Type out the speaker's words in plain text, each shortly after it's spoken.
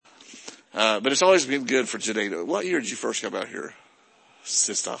But it's always been good for Janina. What year did you first come out here,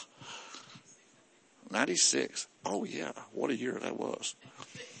 sister? 96. Oh yeah. What a year that was.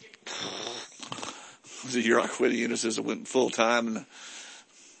 It was the year I quit Unisys and went full time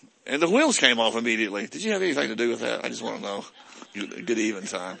and the wheels came off immediately. Did you have anything to do with that? I just want to know. Good even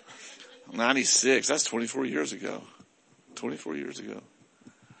time. 96. That's 24 years ago. 24 years ago.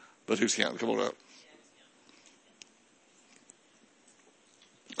 But who's counting? Come on up.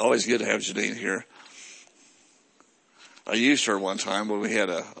 Always good to have Janine here. I used her one time when we had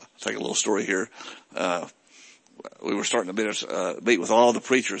take a little story here. We were starting to meet with all the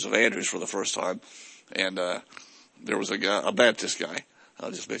preachers of Andrews for the first time. And, there was a Baptist guy.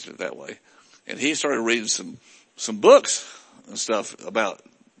 I'll just mention it that way. And he started reading some books and stuff about,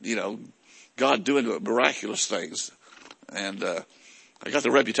 God doing miraculous things. And, I got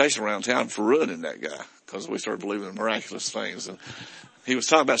the reputation around town for ruining that guy because we started believing in miraculous things. And he was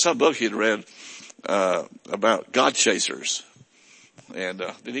talking about some book he'd read, about God chasers. And,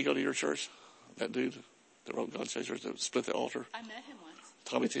 did he go to your church? That dude that wrote God Chasers that split the altar? I met him once.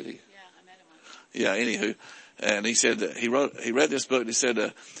 Tommy Titty. Yeah, I met him once. Yeah, anywho. And he said that he read this book and he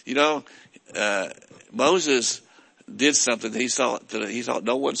said, Moses did something he thought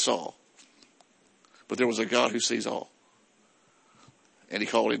no one saw. But there was a God who sees all. And he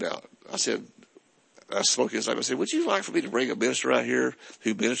called him out. I spoke his name. I said, would you like for me to bring a minister out here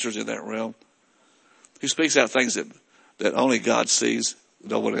who ministers in that realm? Who speaks out things that only God sees,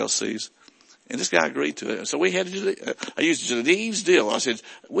 no one else sees. And this guy agreed to it. And so we had to do I used Janine's deal. I said,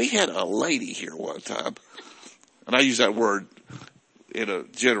 we had a lady here one time. And I use that word in a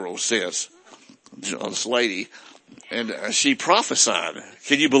general sense. This lady. And she prophesied.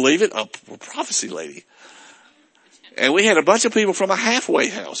 Can you believe it? A prophecy lady. And we had a bunch of people from a halfway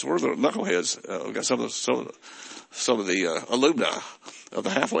house. We're the knuckleheads. We got some of the alumni of the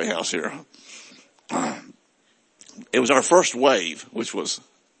halfway house here. It was our first wave, which was,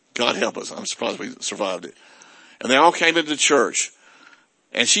 God help us, I'm surprised we survived it. And they all came into church.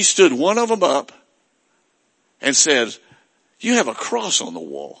 And she stood one of them up and said, you have a cross on the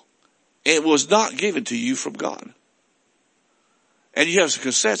wall. It was not given to you from God. And you have some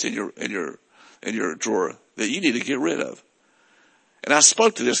cassettes in your drawer that you need to get rid of. And I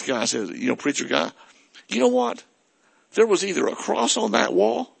spoke to this guy. I said, preacher guy, you know what? There was either a cross on that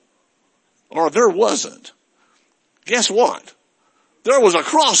wall or there wasn't. Guess what? There was a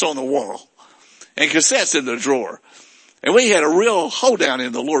cross on the wall and cassettes in the drawer. And we had a real hoedown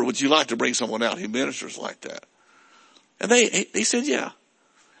in the Lord. Would you like to bring someone out who ministers like that? And he said, yeah.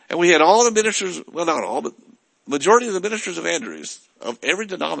 And we had all the ministers, well, not all, but majority of the ministers of Andrews of every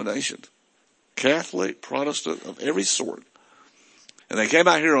denomination, Catholic, Protestant, of every sort. And they came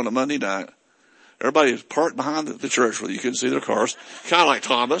out here on a Monday night. Everybody was parked behind the church where you couldn't see their cars, kind of like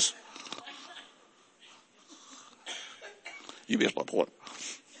Thomas. You missed my point.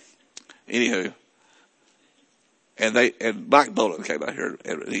 Anywho. And Mike Bolin came out here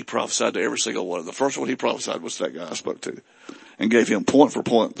and he prophesied to every single one. The first one he prophesied was that guy I spoke to and gave him point for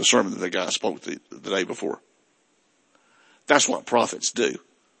point the sermon that the guy spoke the day before. That's what prophets do.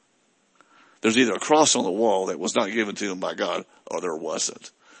 There's either a cross on the wall that was not given to him by God or there wasn't.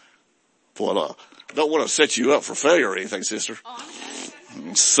 Voila. I don't want to set you up for failure or anything, sister.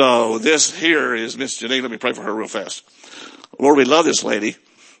 So this here is Miss Janine. Let me pray for her real fast. Lord, we love this lady.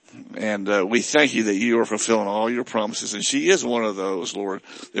 And we thank you that you are fulfilling all your promises. And she is one of those, Lord,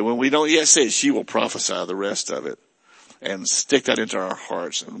 that when we don't yet say it, she will prophesy the rest of it and stick that into our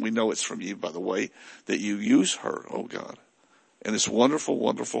hearts. And we know it's from you by the way that you use her, oh God, and this wonderful,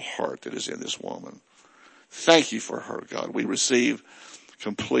 wonderful heart that is in this woman. Thank you for her, God. We receive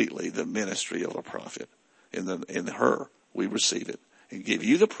completely the ministry of a prophet. In her, we receive it and give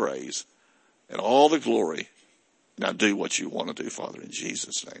you the praise and all the glory. Now do what you want to do, Father, in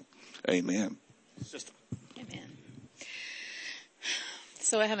Jesus' name. Amen. Amen.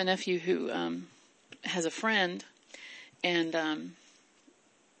 So I have a nephew who has a friend and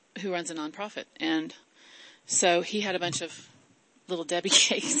who runs a nonprofit. And so he had a bunch of little Debbie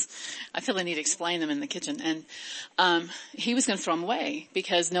cakes. I feel I need to explain them in the kitchen. And he was going to throw them away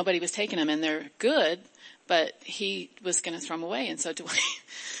because nobody was taking them. And they're good, but he was going to throw them away. And so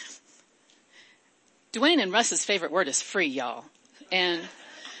Dwayne and Russ's favorite word is free, y'all. And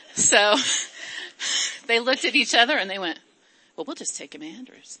so they looked at each other and they went, well, we'll just take him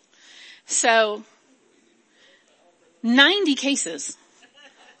Andrews. So 90 cases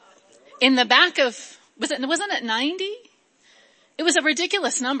in the back of, wasn't it 90? It was a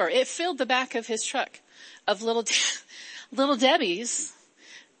ridiculous number. It filled the back of his truck of little Debbie's.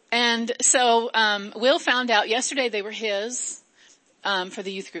 And so, Will found out yesterday they were his. for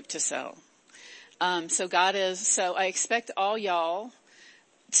the youth group to sell. So I expect all y'all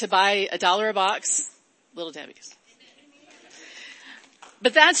to buy $1 a box, Little Debbie's.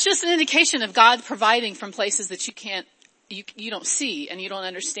 But that's just an indication of God providing from places that you don't see and you don't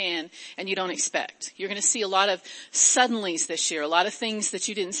understand and you don't expect. You're going to see a lot of suddenlies this year, a lot of things that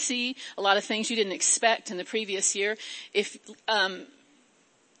you didn't see, a lot of things you didn't expect in the previous year. I'm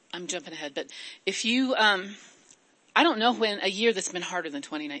jumping ahead, but if you, I don't know when a year that's been harder than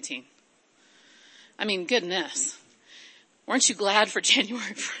 2019. I mean, goodness. Weren't you glad for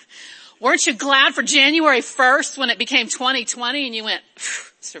January? Weren't you glad for January 1st when it became 2020 and you went,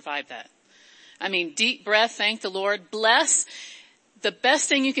 survive that? I mean, deep breath, thank the Lord. Bless. The best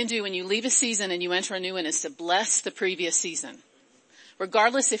thing you can do when you leave a season and you enter a new one is to bless the previous season.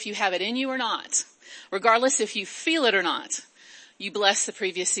 Regardless if you have it in you or not. Regardless if you feel it or not. You bless the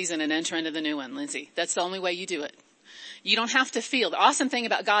previous season and enter into the new one, Lindsay. That's the only way you do it. You don't have to feel. The awesome thing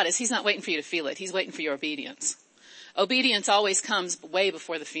about God is he's not waiting for you to feel it. He's waiting for your obedience. Obedience always comes way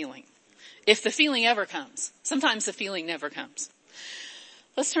before the feeling. If the feeling ever comes. Sometimes the feeling never comes.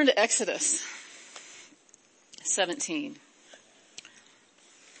 Let's turn to Exodus 17.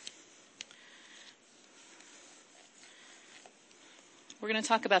 We're going to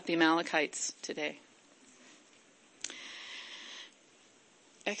talk about the Amalekites today.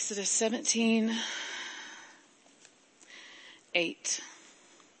 Exodus 17, 8.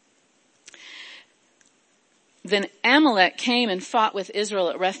 Then Amalek came and fought with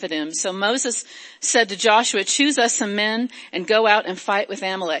Israel at Rephidim. So Moses said to Joshua, choose us some men and go out and fight with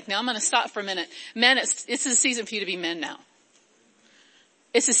Amalek. Now I'm going to stop for a minute. Men, it's a season for you to be men now.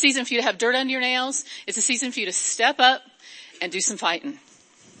 It's a season for you to have dirt under your nails. It's a season for you to step up and do some fighting.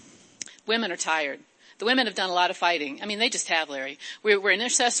 Women are tired. The women have done a lot of fighting. I mean, they just have, Larry. We're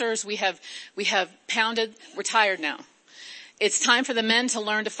intercessors. We have pounded. We're tired now. It's time for the men to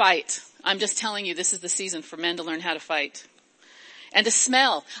learn to fight. I'm just telling you, this is the season for men to learn how to fight. And to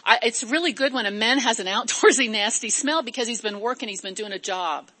smell. It's really good when a man has an outdoorsy nasty smell because he's been working, he's been doing a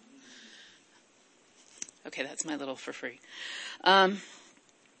job. Okay, that's my little for free.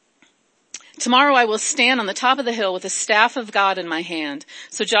 Tomorrow I will stand on the top of the hill with the staff of God in my hand.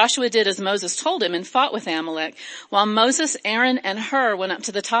 So Joshua did as Moses told him and fought with Amalek, while Moses, Aaron, and Hur went up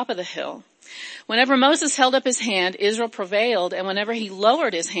to the top of the hill. Whenever Moses held up his hand, Israel prevailed, and whenever he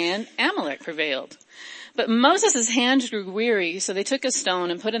lowered his hand, Amalek prevailed. But Moses' hands grew weary, so they took a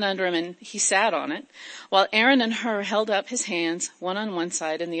stone and put it under him, and he sat on it, while Aaron and Hur held up his hands, one on one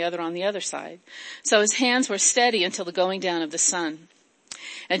side and the other on the other side. So his hands were steady until the going down of the sun.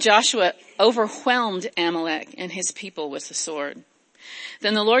 And Joshua overwhelmed Amalek and his people with the sword.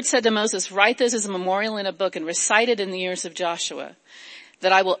 Then the Lord said to Moses, write this as a memorial in a book and recite it in the ears of Joshua,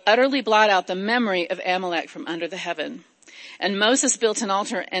 that I will utterly blot out the memory of Amalek from under the heaven. And Moses built an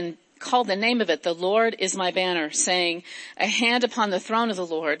altar and called the name of it, the Lord is my banner, saying, a hand upon the throne of the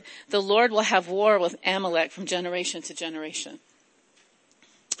Lord will have war with Amalek from generation to generation.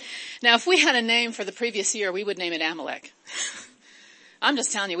 Now, if we had a name for the previous year, we would name it Amalek. I'm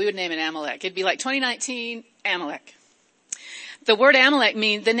just telling you, we would name it Amalek. It'd be like 2019 Amalek. The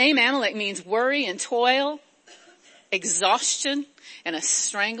name Amalek means worry and toil, exhaustion, and a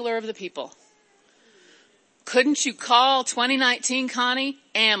strangler of the people. Couldn't you call 2019, Connie,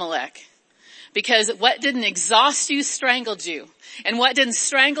 Amalek? Because what didn't exhaust you strangled you. And what didn't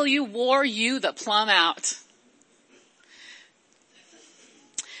strangle you wore you the plumb out.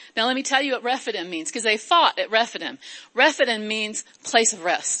 Now let me tell you what Rephidim means, because they fought at Rephidim. Rephidim means place of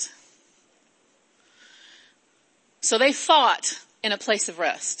rest. So they fought in a place of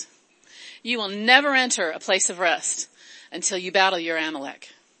rest. You will never enter a place of rest until you battle your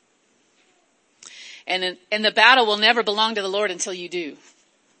Amalek. And the battle will never belong to the Lord until you do.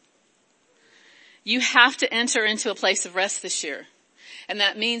 You have to enter into a place of rest this year. And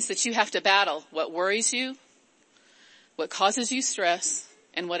that means that you have to battle what worries you, what causes you stress,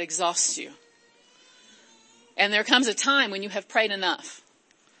 and what exhausts you. And there comes a time when you have prayed enough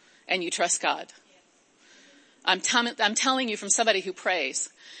and you trust God. I'm telling you from somebody who prays.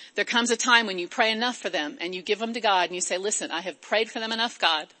 There comes a time when you pray enough for them and you give them to God and you say, listen, I have prayed for them enough,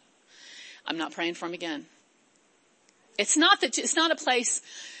 God. I'm not praying for them again. It's not a place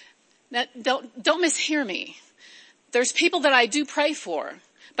that, don't mishear me. There's people that I do pray for,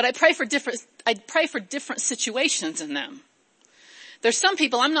 but I pray for different situations in them. There's some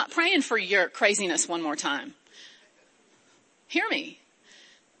people I'm not praying for your craziness one more time. Hear me.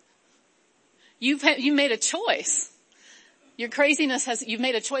 You made a choice. You've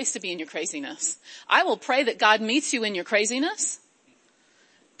made a choice to be in your craziness. I will pray that God meets you in your craziness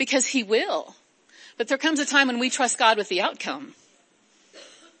because he will. But there comes a time when we trust God with the outcome.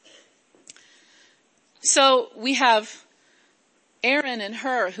 So we have Aaron and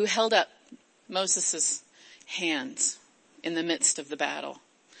Hur who held up Moses' hands in the midst of the battle.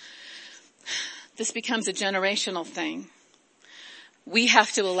 This becomes a generational thing. We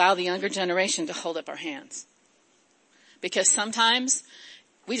have to allow the younger generation to hold up our hands. Because sometimes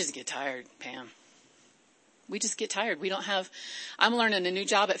we just get tired, Pam. We just get tired. I'm learning a new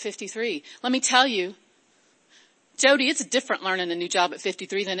job at 53. Let me tell you, Jody, it's different learning a new job at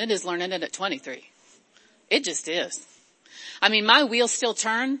 53 than it is learning it at 23. It just is. I mean, my wheels still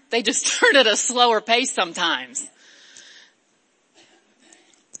turn. They just turn at a slower pace sometimes.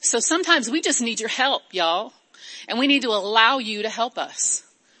 So sometimes we just need your help, y'all. And we need to allow you to help us.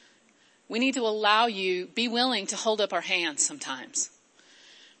 We need to allow you, be willing to hold up our hands sometimes.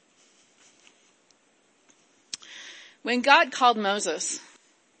 When God called Moses,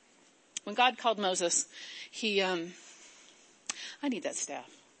 he, I need that staff.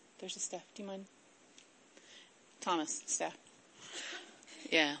 There's a staff. Do you mind? Thomas, staff.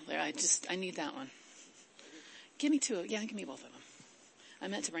 Yeah, there, I need that one. Give me two. Yeah, give me both of them. I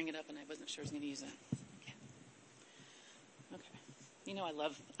meant to bring it up and I wasn't sure I was going to use it. Yeah. Okay. You know, I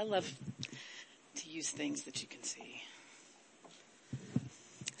love to use things that you can see.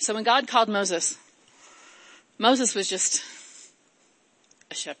 So when God called Moses was just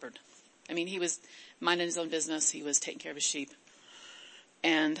a shepherd. I mean, he was minding his own business. He was taking care of his sheep.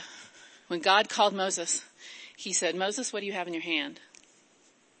 And when God called Moses, he said, Moses, what do you have in your hand?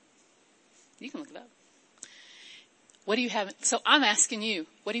 You can look it up. What do you have? So I'm asking you,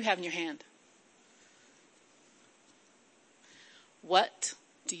 what do you have in your hand? What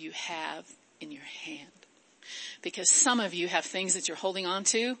do you have in your hand? Because some of you have things that you're holding on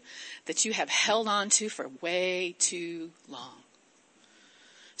to that you have held on to for way too long.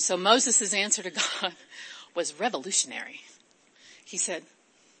 So Moses' answer to God was revolutionary. He said,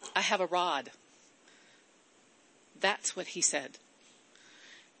 I have a rod. That's what he said.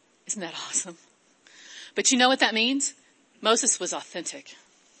 Isn't that awesome? But you know what that means? Moses was authentic.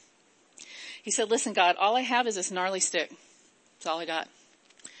 He said, listen, God, all I have is this gnarly stick. That's all I got.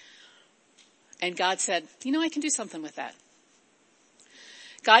 And God said, you know, I can do something with that.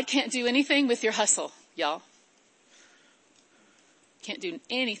 God can't do anything with your hustle, y'all. Can't do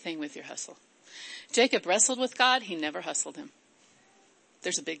anything with your hustle. Jacob wrestled with God. He never hustled him.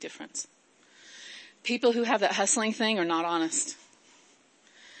 There's a big difference. People who have that hustling thing are not honest.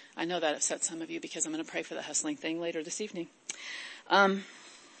 I know that upsets some of you because I'm going to pray for the hustling thing later this evening.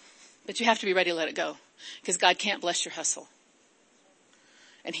 But you have to be ready to let it go because God can't bless your hustle.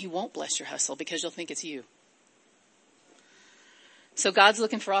 And he won't bless your hustle because you'll think it's you. So God's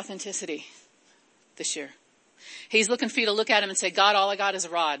looking for authenticity this year. He's looking for you to look at him and say, God, all I got is a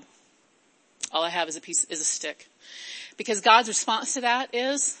rod. All I have is a stick. Because God's response to that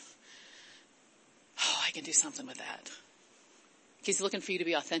is, oh, I can do something with that. He's looking for you to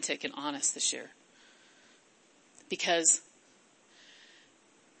be authentic and honest this year. Because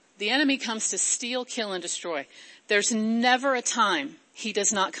the enemy comes to steal, kill, and destroy. There's never a time he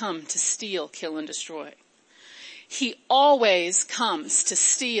does not come to steal, kill, and destroy. He always comes to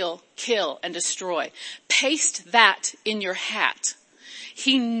steal, kill, and destroy. Paste that in your hat.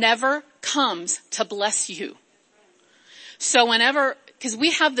 He never comes to bless you. So because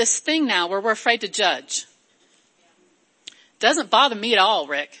we have this thing now where we're afraid to judge. Doesn't bother me at all,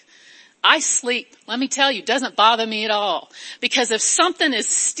 Rick. I sleep, let me tell you, doesn't bother me at all. Because if something is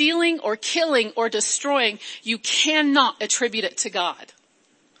stealing or killing or destroying, you cannot attribute it to God.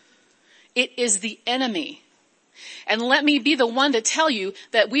 It is the enemy. And let me be the one to tell you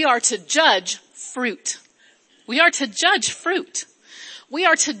that we are to judge fruit. We are to judge fruit. We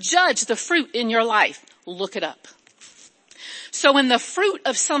are to judge the fruit in your life. Look it up. So when the fruit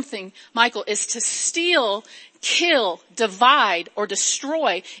of something, Michael, is to steal, kill, divide, or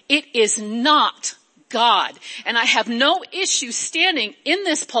destroy, it is not God. And I have no issue standing in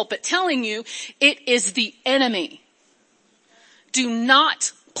this pulpit telling you it is the enemy. Do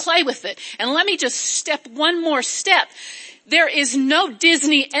not play with it. And let me just step one more step. There is no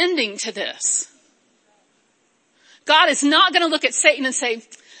Disney ending to this. God is not going to look at Satan and say,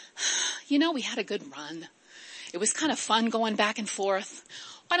 you know, we had a good run. It was kind of fun going back and forth.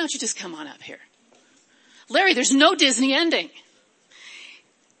 Why don't you just come on up here? Larry, there's no Disney ending.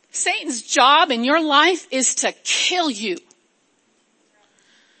 Satan's job in your life is to kill you.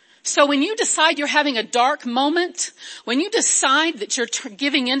 So when you decide you're having a dark moment, when you decide that you're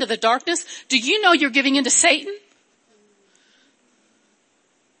giving into the darkness, do you know you're giving into Satan?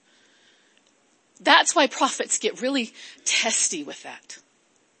 That's why prophets get really testy with that.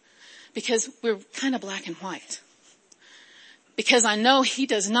 Because we're kind of black and white. Because I know he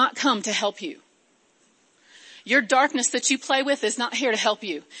does not come to help you. Your darkness that you play with is not here to help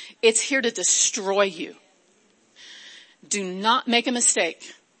you. It's here to destroy you. Do not make a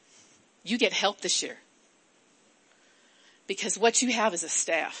mistake. You get help this year. Because what you have is a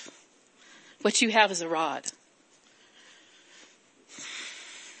staff. What you have is a rod.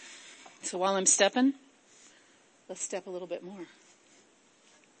 So while I'm stepping, let's step a little bit more.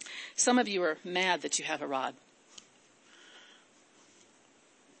 Some of you are mad that you have a rod.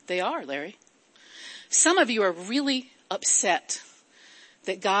 They are, Larry. Some of you are really upset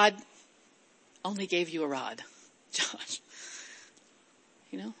that God only gave you a rod. Josh,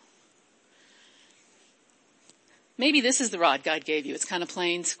 you know? Maybe this is the rod God gave you. It's kind of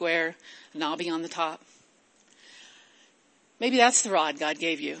plain, square, knobby on the top. Maybe that's the rod God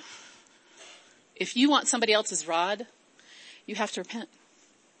gave you. If you want somebody else's rod, you have to repent.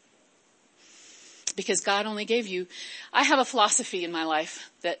 Because God only gave you. I have a philosophy in my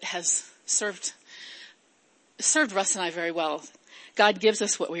life that has served Russ and I very well. God gives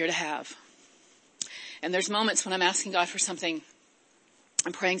us what we are to have. And there's moments when I'm asking God for something,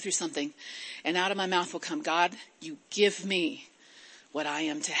 I'm praying through something, and out of my mouth will come, God, you give me what I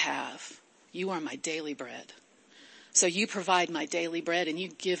am to have. You are my daily bread. So you provide my daily bread and you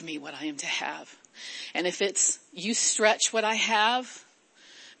give me what I am to have. And if it's, you stretch what I have,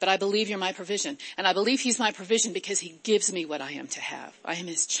 but I believe you're my provision. And I believe he's my provision because he gives me what I am to have. I am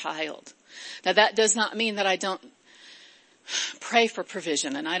his child. Now that does not mean that I don't pray for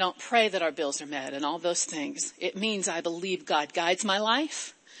provision and I don't pray that our bills are met and all those things. It means I believe God guides my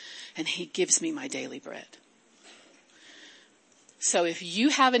life and he gives me my daily bread. So if you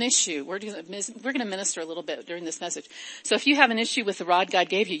have an issue, we're going to minister a little bit during this message. So if you have an issue with the rod God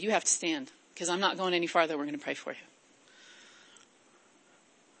gave you, you have to stand because I'm not going any farther. We're going to pray for you.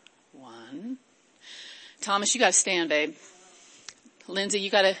 1. Thomas, you got to stand, babe. Lindsay, you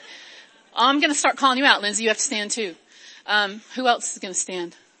got to, I'm going to start calling you out. Lindsay, you have to stand too. Who else is going to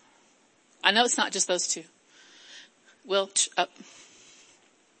stand? I know it's not just those two. Up.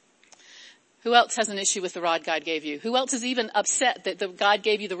 Who else has an issue with the rod God gave you? Who else is even upset that God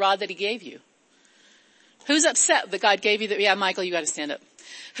gave you the rod that he gave you? Who's upset that God gave you yeah, Michael, you got to stand up.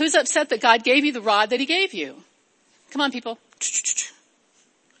 Who's upset that God gave you the rod that he gave you? Come on, people.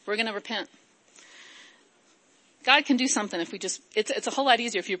 We're going to repent. God can do something if we just, it's a whole lot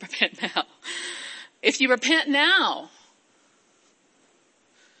easier if you repent now. If you repent now.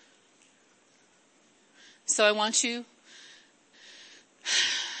 So I want you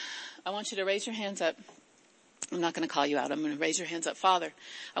to raise your hands up. I'm not going to call you out. I'm going to raise your hands up. Father,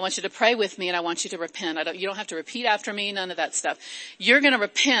 I want you to pray with me and I want you to repent. You don't have to repeat after me, none of that stuff. You're going to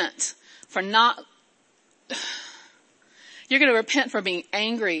repent for being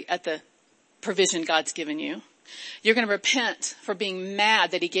angry at the provision God's given you. You're going to repent for being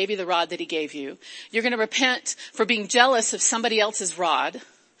mad that he gave you the rod that he gave you. You're going to repent for being jealous of somebody else's rod.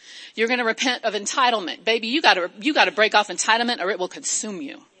 You're going to repent of entitlement. Baby, you got to break off entitlement or it will consume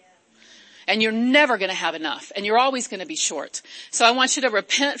you. And you're never going to have enough. And you're always going to be short. So I want you to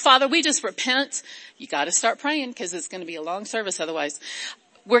repent. Father, we just repent. You got to start praying because it's going to be a long service otherwise.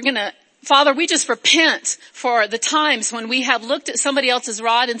 Father, we just repent for the times when we have looked at somebody else's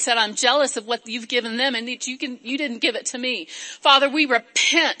rod and said, I'm jealous of what you've given them and that you didn't give it to me. Father, we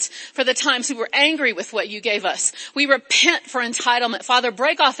repent for the times we were angry with what you gave us. We repent for entitlement. Father,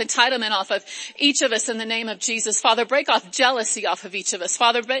 break off entitlement off of each of us in the name of Jesus. Father, break off jealousy off of each of us.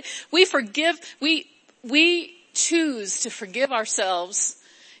 Father, we choose to forgive ourselves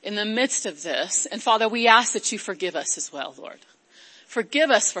in the midst of this. And Father, we ask that you forgive us as well, Lord.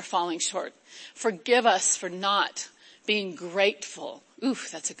 Forgive us for falling short. Forgive us for not being grateful. Oof,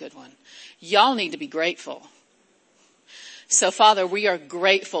 that's a good one. Y'all need to be grateful. So Father, we are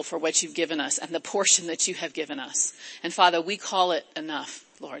grateful for what you've given us and the portion that you have given us. And Father, we call it enough,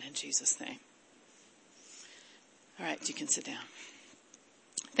 Lord, in Jesus' name. All right, you can sit down.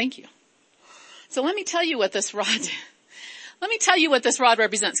 Thank you. So let me tell you what this rod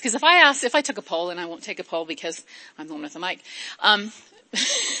represents. Because if I took a poll, and I won't take a poll because I'm the one with the mic.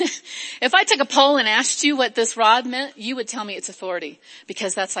 If I took a poll and asked you what this rod meant, you would tell me it's authority.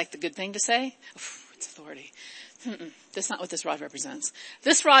 Because that's like the good thing to say. It's authority. That's not what this rod represents.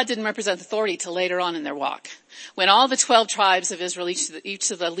 This rod didn't represent authority till later on in their walk. When all the 12 tribes of Israel,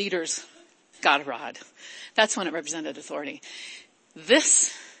 each of the leaders got a rod. That's when it represented authority.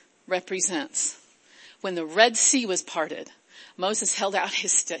 This represents when the Red Sea was parted. Moses held out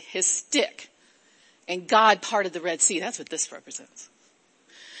his stick and God parted the Red Sea. That's what this represents.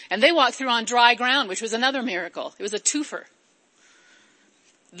 And they walked through on dry ground, which was another miracle. It was a twofer.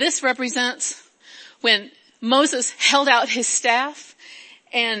 This represents when Moses held out his staff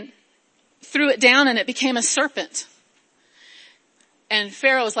and threw it down and it became a serpent. And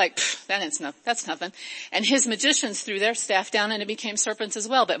Pharaoh was like, that's nothing. And his magicians threw their staff down and it became serpents as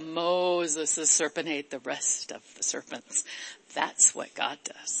well. But Moses' serpent ate the rest of the serpents. That's what God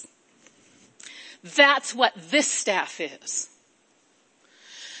does. That's what this staff is.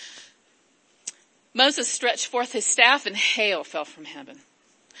 Moses stretched forth his staff and hail fell from heaven.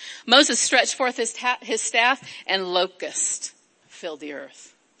 Moses stretched forth his staff and locust filled the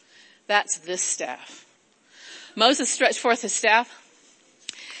earth. That's this staff. Moses stretched forth his staff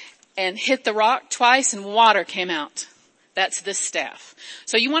and hit the rock twice and water came out. That's this staff.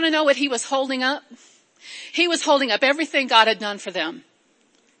 So you want to know what he was holding up? He was holding up everything God had done for them.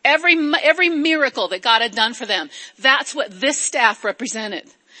 Every miracle that God had done for them. That's what this staff represented.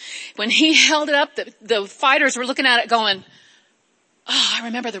 When he held it up, the fighters were looking at it going, oh, I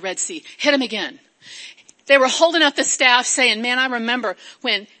remember the Red Sea. Hit him again. They were holding up the staff saying, man, I remember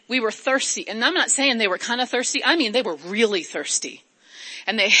when we were thirsty. And I'm not saying they were kind of thirsty. I mean, they were really thirsty.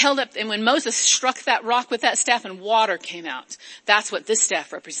 And they held up, and when Moses struck that rock with that staff and water came out, that's what this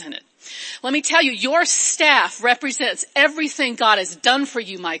staff represented. Let me tell you, your staff represents everything God has done for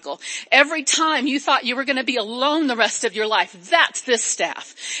you, Michael. Every time you thought you were going to be alone the rest of your life, that's this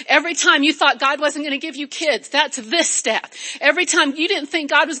staff. Every time you thought God wasn't going to give you kids, that's this staff. Every time you didn't think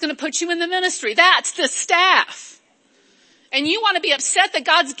God was going to put you in the ministry, that's the staff. And you want to be upset that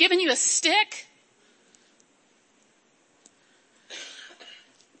God's given you a stick?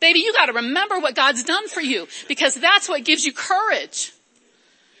 Baby, you got to remember what God's done for you because that's what gives you courage.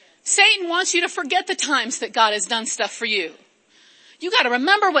 Satan wants you to forget the times that God has done stuff for you. You got to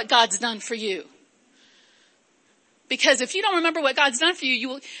remember what God's done for you. Because if you don't remember what God's done for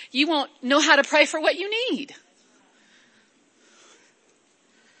you, you won't know how to pray for what you need.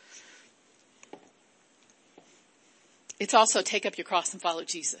 It's also take up your cross and follow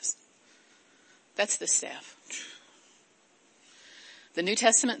Jesus. That's the staff. The New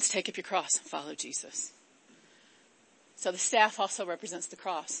Testament's take up your cross and follow Jesus. So the staff also represents the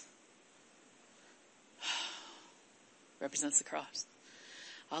cross. Represents the cross.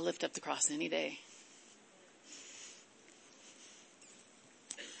 I'll lift up the cross any day.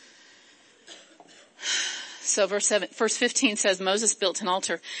 So verse 15 says, Moses built an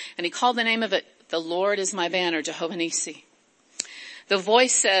altar and he called the name of it, the Lord is my banner, Jehovah Nissi. The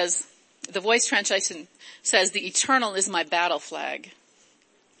voice translation says, the eternal is my battle flag.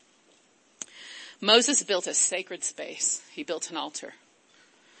 Moses built a sacred space. He built an altar.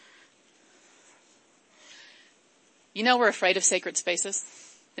 You know we're afraid of sacred spaces.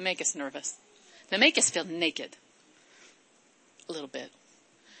 They make us nervous. They make us feel naked. A little bit.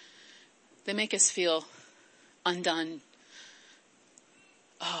 They make us feel undone.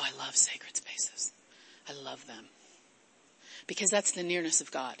 Oh, I love sacred spaces. I love them. Because that's the nearness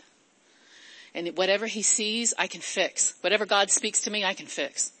of God. And whatever he sees, I can fix. Whatever God speaks to me, I can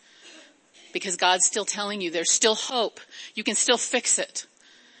fix. Because God's still telling you there's still hope. You can still fix it.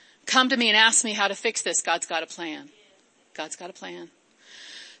 Come to me and ask me how to fix this. God's got a plan. God's got a plan.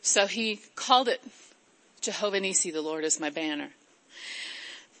 So he called it Jehovah Nissi, the Lord is my banner.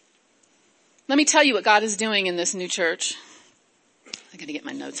 Let me tell you what God is doing in this new church. I'm going to get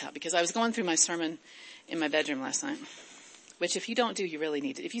my notes out because I was going through my sermon in my bedroom last night. Which if you don't do, you really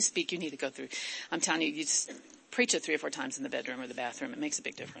need to. If you speak, you need to go through. I'm telling you, you just preach it 3 or 4 times in the bedroom or the bathroom. It makes a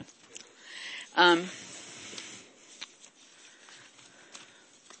big difference.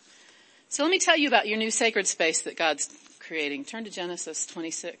 So let me tell you about your new sacred space that God's creating. Turn to Genesis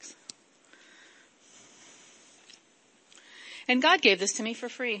 26. And God gave this to me for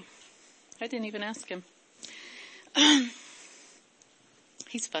free. I didn't even ask him.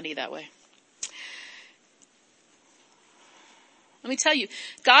 He's funny that way. Let me tell you,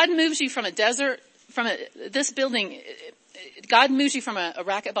 God moves you from a desert, this building, God moves you from a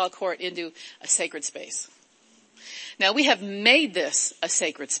racquetball court into a sacred space. Now we have made this a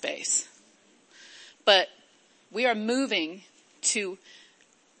sacred space, but we are moving to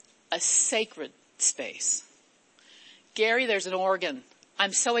a sacred space. Gary, there's an organ.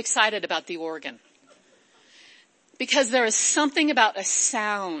 I'm so excited about the organ. Because there is something about a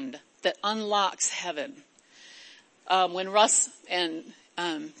sound that unlocks heaven. When Russ and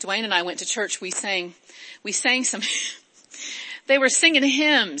Dwayne and I went to church, we sang some, they were singing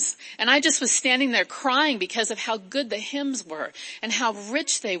hymns, and I just was standing there crying because of how good the hymns were, and how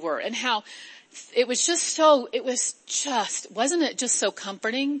rich they were, and how wasn't it just so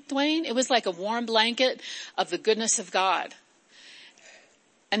comforting, Dwayne? It was like a warm blanket of the goodness of God.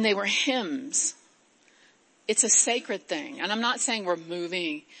 And they were hymns. It's a sacred thing. And I'm not saying we're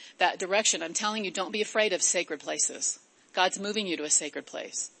moving that direction. I'm telling you, don't be afraid of sacred places. God's moving you to a sacred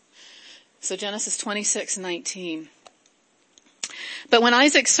place. So Genesis 26:19. But when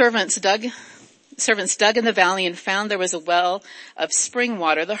Isaac's servants dug in the valley and found there was a well of spring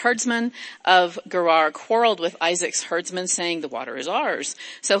water, the herdsmen of Gerar quarreled with Isaac's herdsmen, saying, the water is ours.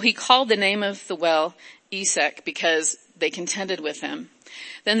 So he called the name of the well Esek, because they contended with him.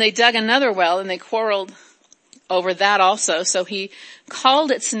 Then they dug another well, and they quarreled over that also. So he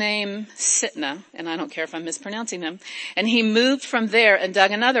called its name Sitnah, and I don't care if I'm mispronouncing them. And he moved from there and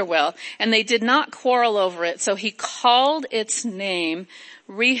dug another well, and they did not quarrel over it. So he called its name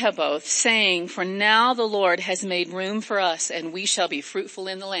Rehoboth, saying, for now the Lord has made room for us, and we shall be fruitful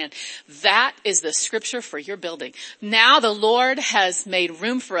in the land. That is the scripture for your building. Now the Lord has made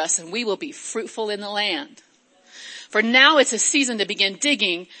room for us, and we will be fruitful in the land. For now it's a season to begin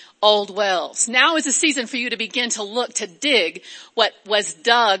digging old wells. Now is a season for you to begin to look to dig what was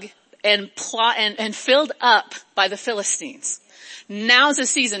dug and filled up by the Philistines. Now's a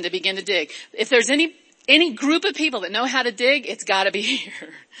season to begin to dig. If there's any group of people that know how to dig, it's gotta be here.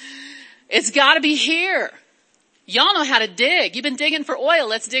 It's gotta be here. Y'all know how to dig. You've been digging for oil.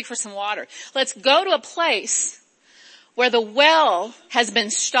 Let's dig for some water. Let's go to a place where the well has been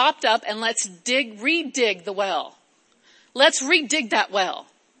stopped up, and let's redig the well. Let's redig that well.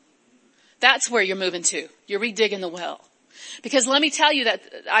 That's where you're moving to. You're redigging the well. Because let me tell you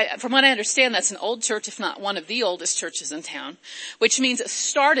that, from what I understand, that's an old church, if not one of the oldest churches in town, which means it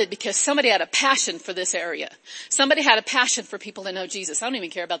started because somebody had a passion for this area. Somebody had a passion for people to know Jesus. I don't even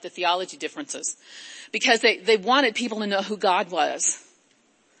care about the theology differences, because they wanted people to know who God was.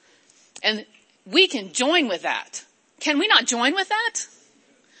 And we can join with that. Can we not join with that?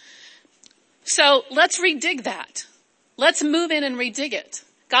 So let's redig that. Let's move in and redig it.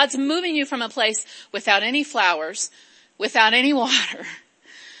 God's moving you from a place without any flowers, without any water,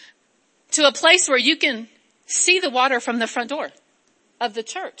 to a place where you can see the water from the front door of the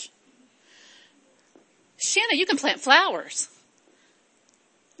church. Shanna, you can plant flowers.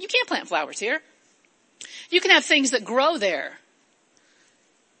 You can't plant flowers here. You can have things that grow there.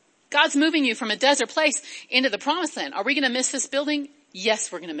 God's moving you from a desert place into the promised land. Are we going to miss this building?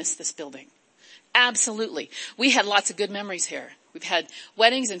 Yes, we're going to miss this building. Absolutely. We had lots of good memories here. We've had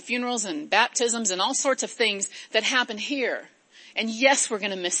weddings and funerals and baptisms and all sorts of things that happen here. And yes, we're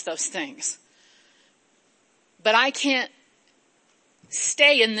going to miss those things. But I can't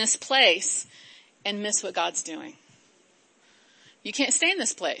stay in this place and miss what God's doing. You can't stay in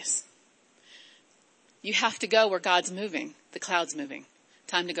this place. You have to go where God's moving. The cloud's moving.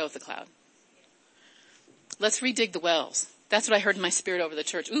 Time to go with the cloud. Let's redig the wells. That's what I heard in my spirit over the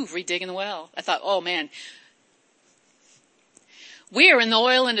church. Ooh, redigging the well. I thought, oh man. We are in the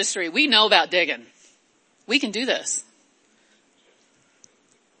oil industry. We know about digging. We can do this.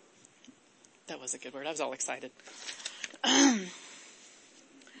 That was a good word. I was all excited.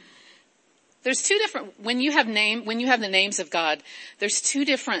 There's two different, when you have the names of God, there's two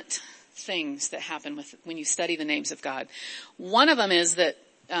different things that happen when you study the names of God. One of them is that,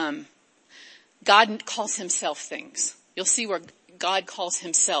 God calls himself things. You'll see where God calls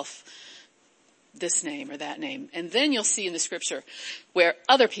himself this name or that name. And then you'll see in the scripture where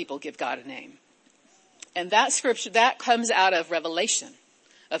other people give God a name. And that scripture, that comes out of revelation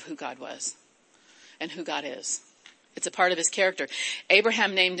of who God was and who God is. It's a part of his character.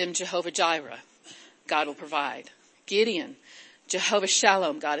 Abraham named him Jehovah Jireh. God will provide. Gideon, Jehovah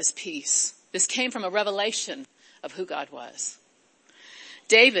Shalom, God is peace. This came from a revelation of who God was.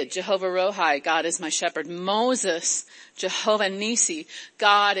 David, Jehovah Rohi, God is my shepherd. Moses, Jehovah Nisi,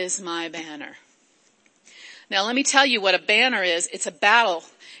 God is my banner. Now let me tell you what a banner is. It's a battle.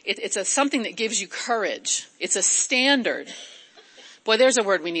 It's something that gives you courage. It's a standard. Boy, there's a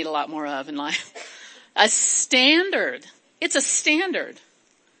word we need a lot more of in life. A standard. It's a standard.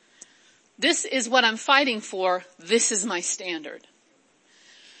 This is what I'm fighting for. This is my standard.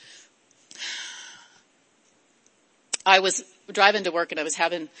 I was driving to work and I was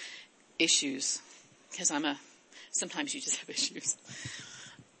having issues because sometimes you just have issues.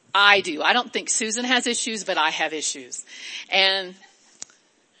 I do. I don't think Susan has issues, but I have issues. And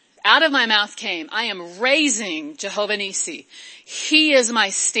out of my mouth came, I am raising Jehovah Nisi. He is my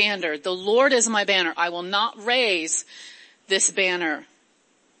standard. The Lord is my banner. I will not raise this banner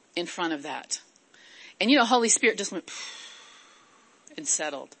in front of that. And Holy Spirit just went and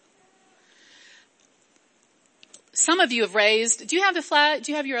settled. Some of you have raised, do you have the flag?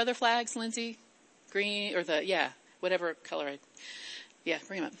 Do you have your other flags, Lindsay? Green or whatever color.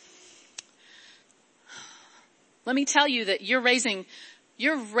 Bring them up. Let me tell you that you're raising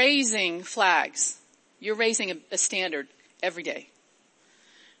flags. You're raising a standard every day.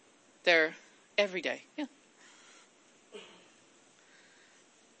 They're every day. Yeah.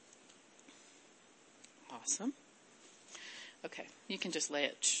 Awesome. Okay, you can just lay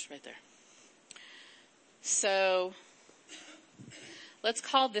it right there. So let's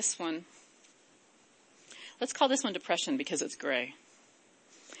call this one depression because it's gray.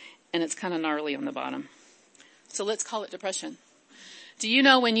 And it's kind of gnarly on the bottom. So let's call it depression. Do you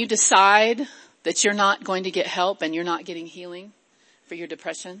know when you decide that you're not going to get help and you're not getting healing for your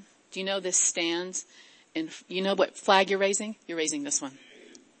depression? Do you know this stands in, you know what flag you're raising? You're raising this one.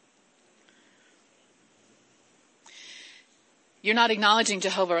 You're not acknowledging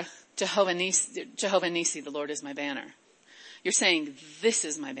Jehovah Nissi, the Lord is my banner. You're saying, this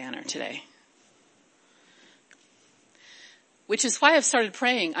is my banner today. Which is why I've started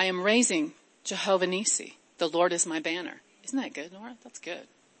praying, I am raising Jehovah Nissi, the Lord is my banner. Isn't that good, Nora? That's good.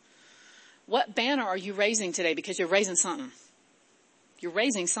 What banner are you raising today? Because you're raising something. You're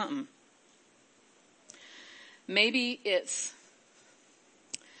raising something. Maybe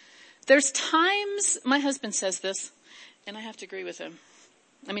there's times, my husband says this, and I have to agree with him.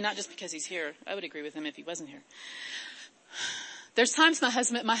 I mean, not just because he's here. I would agree with him if he wasn't here. There's times my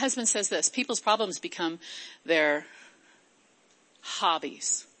husband says this, people's problems become their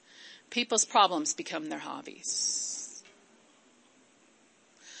hobbies. People's problems become their hobbies.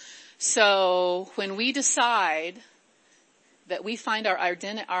 So when we decide that we find our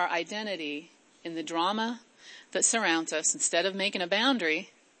identity in the drama that surrounds us, instead of making a boundary,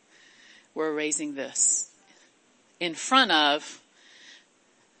 we're raising this in front of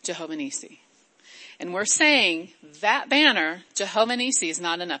Jehovah Nissi. And we're saying that banner, Jehovah Nissi, is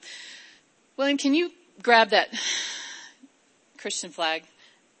not enough. William, can you grab that Christian flag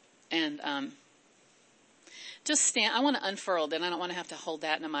and just stand? I want to unfurl it, and I don't want to have to hold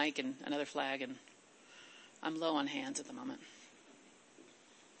that and a mic and another flag, and I'm low on hands at the moment.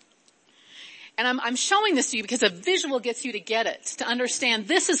 And I'm showing this to you because a visual gets you to get it, to understand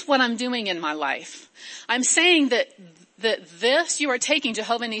this is what I'm doing in my life. I'm saying that this, you are taking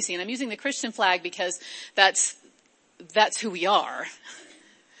Jehovah Nissi, and I'm using the Christian flag because that's who we are.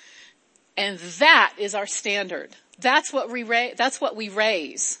 And that is our standard. That's what we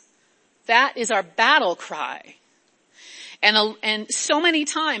raise. That is our battle cry. And so many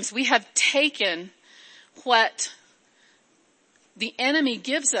times we have taken what the enemy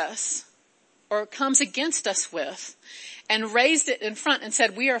gives us or comes against us with and raised it in front and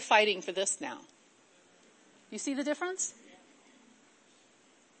said, we are fighting for this now. You see the difference?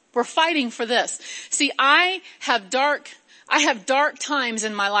 We're fighting for this. See, I have dark times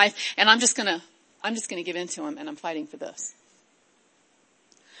in my life, and I'm just gonna give in to them, and I'm fighting for this.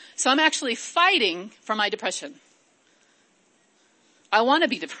 So I'm actually fighting for my depression. I want to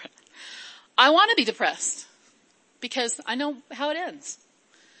be depressed. I want to be depressed because I know how it ends.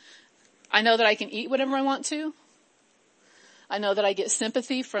 I know that I can eat whatever I want to. I know that I get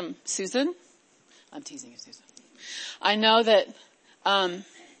sympathy from Susan. I'm teasing you, Susan. I know that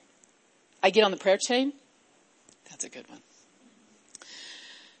I get on the prayer chain. That's a good one.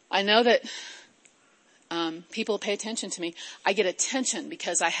 I know that people pay attention to me. I get attention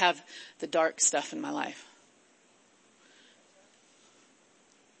because I have the dark stuff in my life.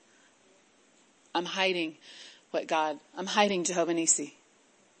 I'm hiding I'm hiding Jehovah Nissi.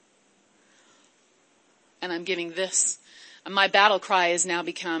 And I'm giving this. And my battle cry has now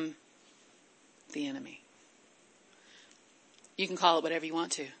become the enemy. You can call it whatever you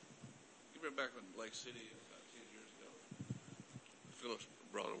want to. You remember back in Lake City about 10 years ago? Phyllis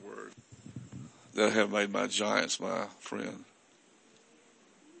brought a word that have made my giants my friend.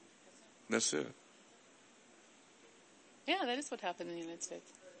 That's it. Yeah, that is what happened in the United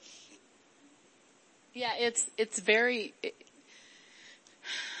States. Yeah,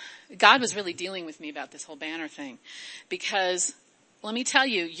 God was really dealing with me about this whole banner thing because let me tell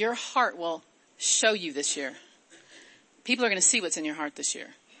you, your heart will show you this year. People are going to see what's in your heart this year.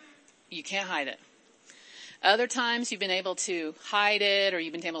 You can't hide it. Other times you've been able to hide it or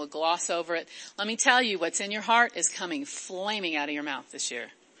you've been able to gloss over it. Let me tell you, what's in your heart is coming flaming out of your mouth this year.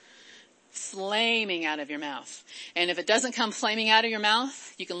 Flaming out of your mouth. And if it doesn't come flaming out of your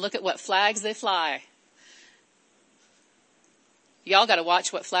mouth, you can look at what flags they fly. Y'all got to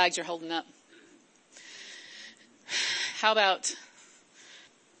watch what flags you're holding up. How about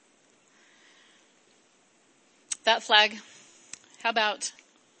that flag? How about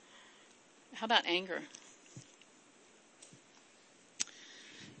anger?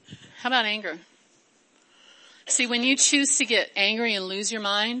 How about anger? See, when you choose to get angry and lose your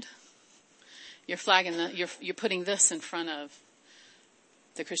mind, you're flagging you're putting this in front of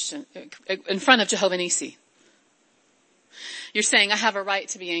the Christian, in front of Jehovah Nissi. You're saying, I have a right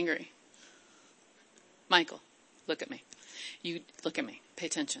to be angry. Michael, look at me. You look at me. Pay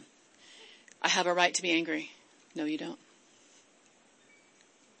attention. I have a right to be angry. No, you don't.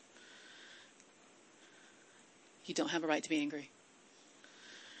 You don't have a right to be angry.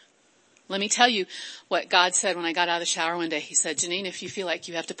 Let me tell you what God said when I got out of the shower one day. He said, Janine, if you feel like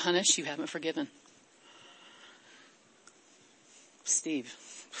you have to punish, you haven't forgiven. Steve,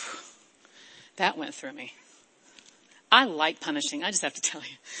 that went through me. I like punishing. I just have to tell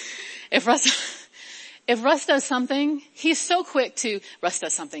you. If Russ does something, he's so quick to, Russ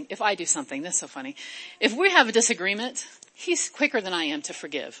does something. If I do something, that's so funny. If we have a disagreement, he's quicker than I am to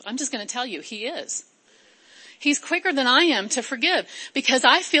forgive. I'm just going to tell you, he is. He's quicker than I am to forgive because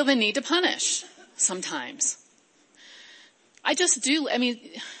I feel the need to punish sometimes. I just do.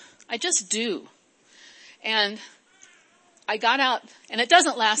 I just do. And I got out, and it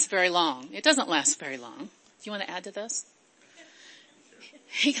doesn't last very long. Do you want to add to this?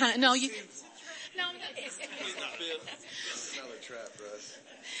 He kind of, no, you, no. Another trap, Russ.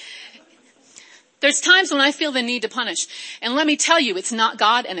 There's times when I feel the need to punish. And let me tell you, it's not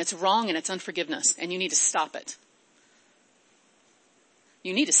God and it's wrong and it's unforgiveness. And you need to stop it.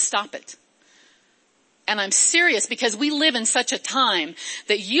 You need to stop it. And I'm serious because we live in such a time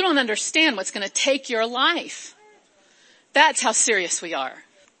that you don't understand what's going to take your life. That's how serious we are.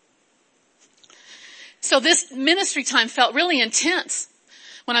 So this ministry time felt really intense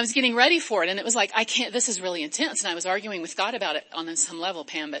when I was getting ready for it. And it was like, this is really intense. And I was arguing with God about it on some level,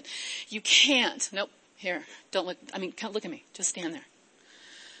 Pam, but you can't. Nope. Here, don't look. Look at me. Just stand there.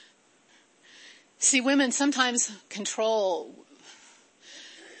 See, women sometimes control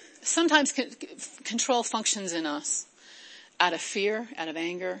functions in us out of fear, out of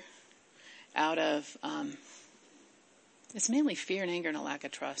anger, out of, it's mainly fear and anger and a lack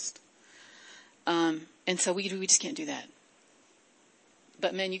of trust. And so we just can't do that.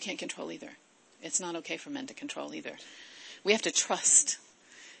 But men, you can't control either. It's not okay for men to control either. We have to trust.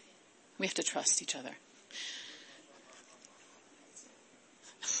 We have to trust each other.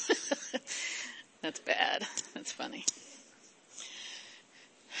 That's bad. That's funny.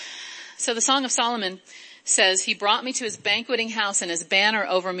 So the Song of Solomon says, he brought me to his banqueting house and his banner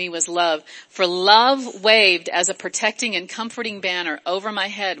over me was love. For love waved as a protecting and comforting banner over my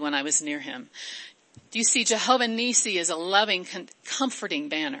head when I was near him. Do you see, Jehovah Nissi is a loving, comforting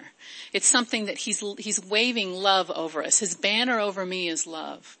banner. It's something that he's waving love over us. His banner over me is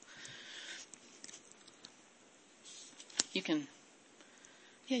love. You can,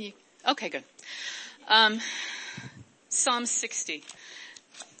 okay, good. Psalm 60.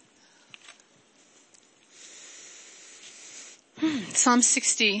 Psalm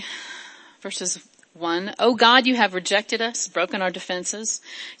 60, verses 1. O God, you have rejected us, broken our defenses.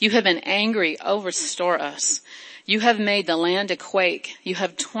 You have been angry. Oh, restore us. You have made the land to quake. You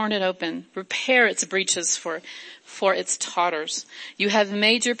have torn it open. Repair its breaches for its totters. You have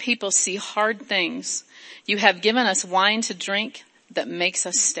made your people see hard things. You have given us wine to drink that makes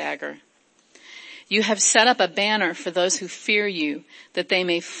us stagger. You have set up a banner for those who fear you, that they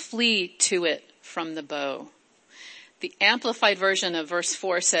may flee to it from the bow. The Amplified version of verse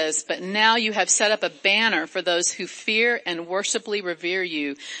 4 says, but now you have set up a banner for those who fear and worshipfully revere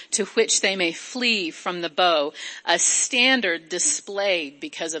you, to which they may flee from the bow, a standard displayed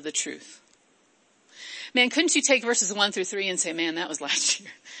because of the truth. Man, couldn't you take verses 1 through 3 and say, man, that was last year.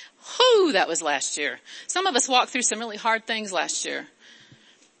 Whoo, that was last year. Some of us walked through some really hard things last year.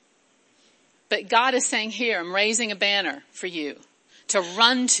 But God is saying here, I'm raising a banner for you to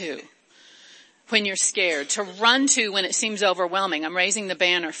run to when you're scared, to run to when it seems overwhelming. I'm raising the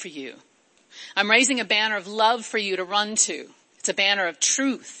banner for you. I'm raising a banner of love for you to run to. It's a banner of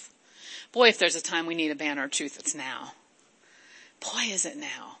truth. Boy, if there's a time we need a banner of truth, it's now. Boy, is it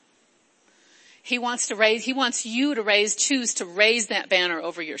now. He wants you to choose to raise that banner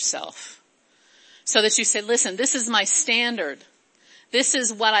over yourself. So that you say, listen, this is my standard. This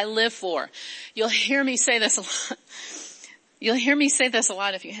is what I live for. You'll hear me say this a lot. You'll hear me say this a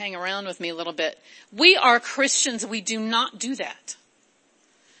lot if you hang around with me a little bit. We are Christians. We do not do that.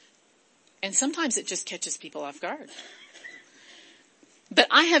 And sometimes it just catches people off guard. But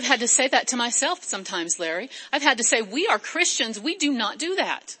I have had to say that to myself sometimes, Larry. I've had to say, we are Christians. We do not do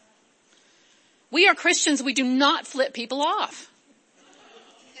that. We are Christians. We do not flip people off.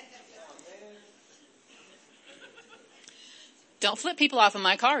 Don't flip people off in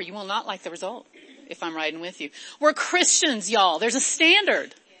my car. You will not like the result if I'm riding with you. We're Christians, y'all. There's a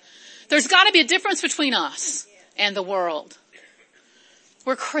standard. There's got to be a difference between us and the world.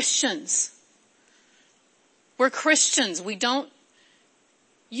 We're Christians. We're Christians. We don't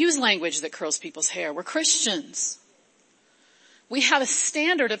use language that curls people's hair. We're Christians. We have a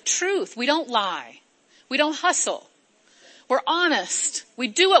standard of truth. We don't lie. We don't hustle. We're honest. We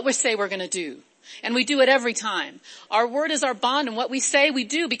do what we say we're going to do. And we do it every time. Our word is our bond, and what we say we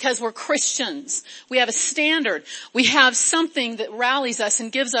do because we're Christians. We have a standard. We have something that rallies us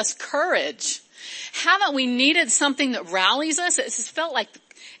and gives us courage. Haven't we needed something that rallies us? It's felt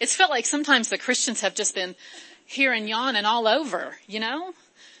like sometimes the Christians have just been here and yon and all over, you know?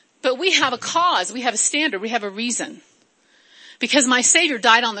 But we have a cause. We have a standard. We have a reason. Because my Savior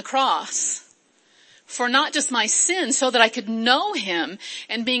died on the cross for not just my sins, so that I could know him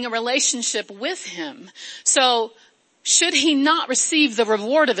and being a relationship with him. So should he not receive the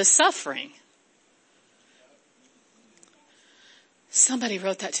reward of his suffering? Somebody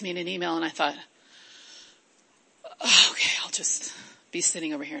wrote that to me in an email, and I thought, oh, okay, I'll just be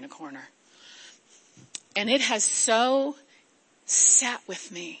sitting over here in a corner. And it has so sat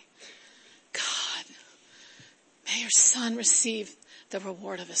with me. God, may your son receive the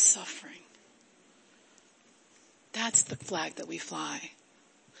reward of his suffering. That's the flag that we fly.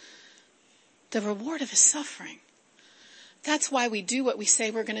 The reward of his suffering. That's why we do what we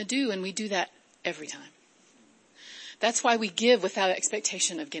say we're going to do, and we do that every time. That's why we give without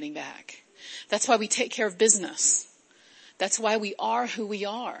expectation of getting back. That's why we take care of business. That's why we are who we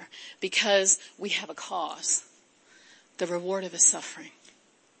are, because we have a cause. The reward of his suffering.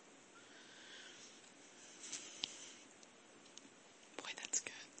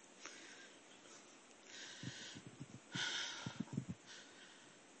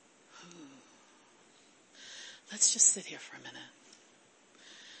 Let's just sit here for a minute.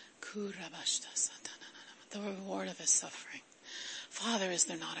 The reward of his suffering. Father, is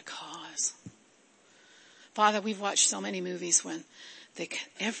there not a cause? Father, we've watched so many movies when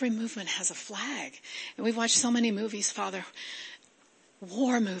every movement has a flag. And we've watched so many movies, Father,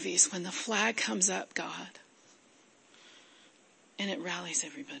 war movies, when the flag comes up, God, and it rallies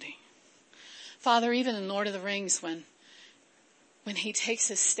everybody. Father, even in Lord of the Rings, when he takes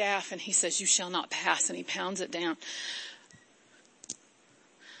his staff and he says, you shall not pass, and he pounds it down.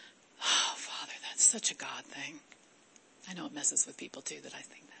 Oh, Father, that's such a God thing. I know it messes with people too that I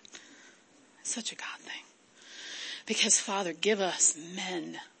think that. It's such a God thing. Because, Father, give us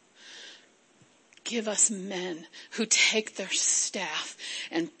men. Give us men who take their staff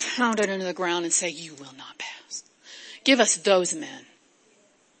and pound it into the ground and say, you will not pass. Give us those men.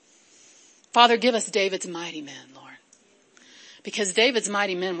 Father, give us David's mighty men, Lord. Because David's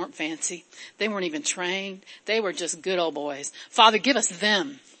mighty men weren't fancy. They weren't even trained. They were just good old boys. Father, give us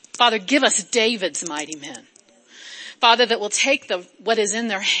them. Father, give us David's mighty men. Father, that will take what is in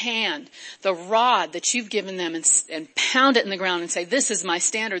their hand, the rod that you've given them, and pound it in the ground and say, this is my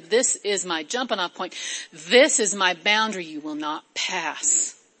standard. This is my jumping off point. This is my boundary. You will not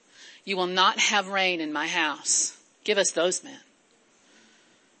pass. You will not have rain in my house. Give us those men.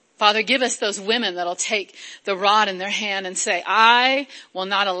 Father, give us those women that'll take the rod in their hand and say, I will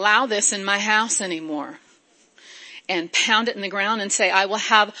not allow this in my house anymore. And pound it in the ground and say, I will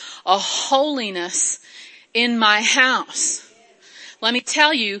have a holiness in my house. Let me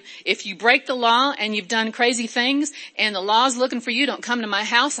tell you, if you break the law and you've done crazy things and the law's looking for you, don't come to my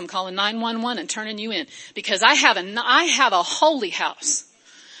house. I'm calling 911 and turning you in, because I have a holy house.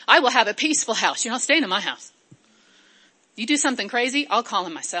 I will have a peaceful house. You're not staying in my house. You do something crazy, I'll call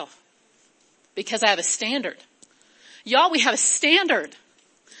him myself. Because I have a standard. Y'all, we have a standard.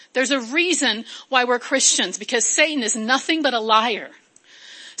 There's a reason why we're Christians, because Satan is nothing but a liar.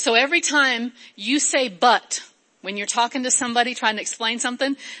 So every time you say but, when you're talking to somebody trying to explain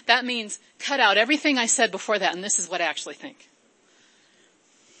something, that means cut out everything I said before that, and this is what I actually think.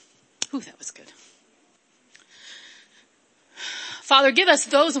 Ooh, that was good. Father, give us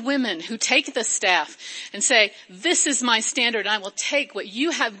those women who take the staff and say, this is my standard, and I will take what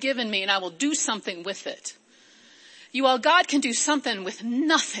you have given me and I will do something with it. You all, God can do something with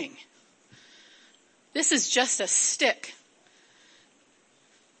nothing. This is just a stick.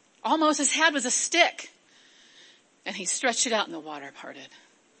 All Moses had was a stick, and he stretched it out and the water parted.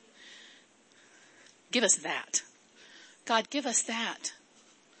 Give us that. God, give us that.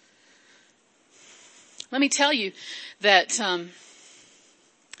 Let me tell you that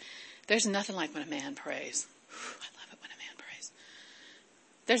there's nothing like when a man prays. I love it when a man prays.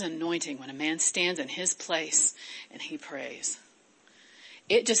 There's anointing when a man stands in his place and he prays.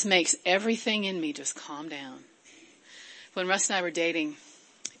 It just makes everything in me just calm down. When Russ and I were dating,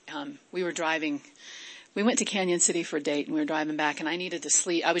 we were driving. We went to Canyon City for a date, and we were driving back, and I needed to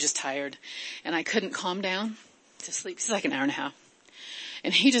sleep. I was just tired, and I couldn't calm down to sleep. It's like an hour and a half.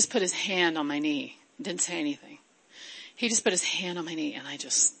 And he just put his hand on my knee. Didn't say anything. He just put his hand on my knee, and I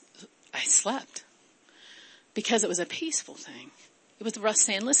slept. Because it was a peaceful thing. It was Russ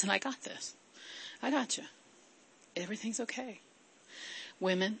saying, listen, I got this. I got you. everything's okay.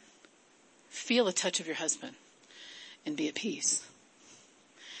 Women, feel the touch of your husband and be at peace.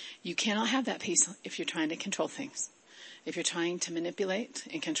 You cannot have that peace if you're trying to control things, if you're trying to manipulate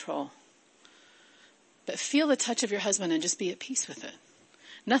and control. But feel the touch of your husband and just be at peace with it.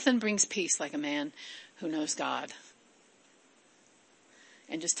 Nothing brings peace like a man who knows God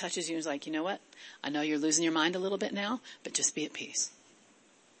and just touches you and is like, you know what? I know you're losing your mind a little bit now, but just be at peace.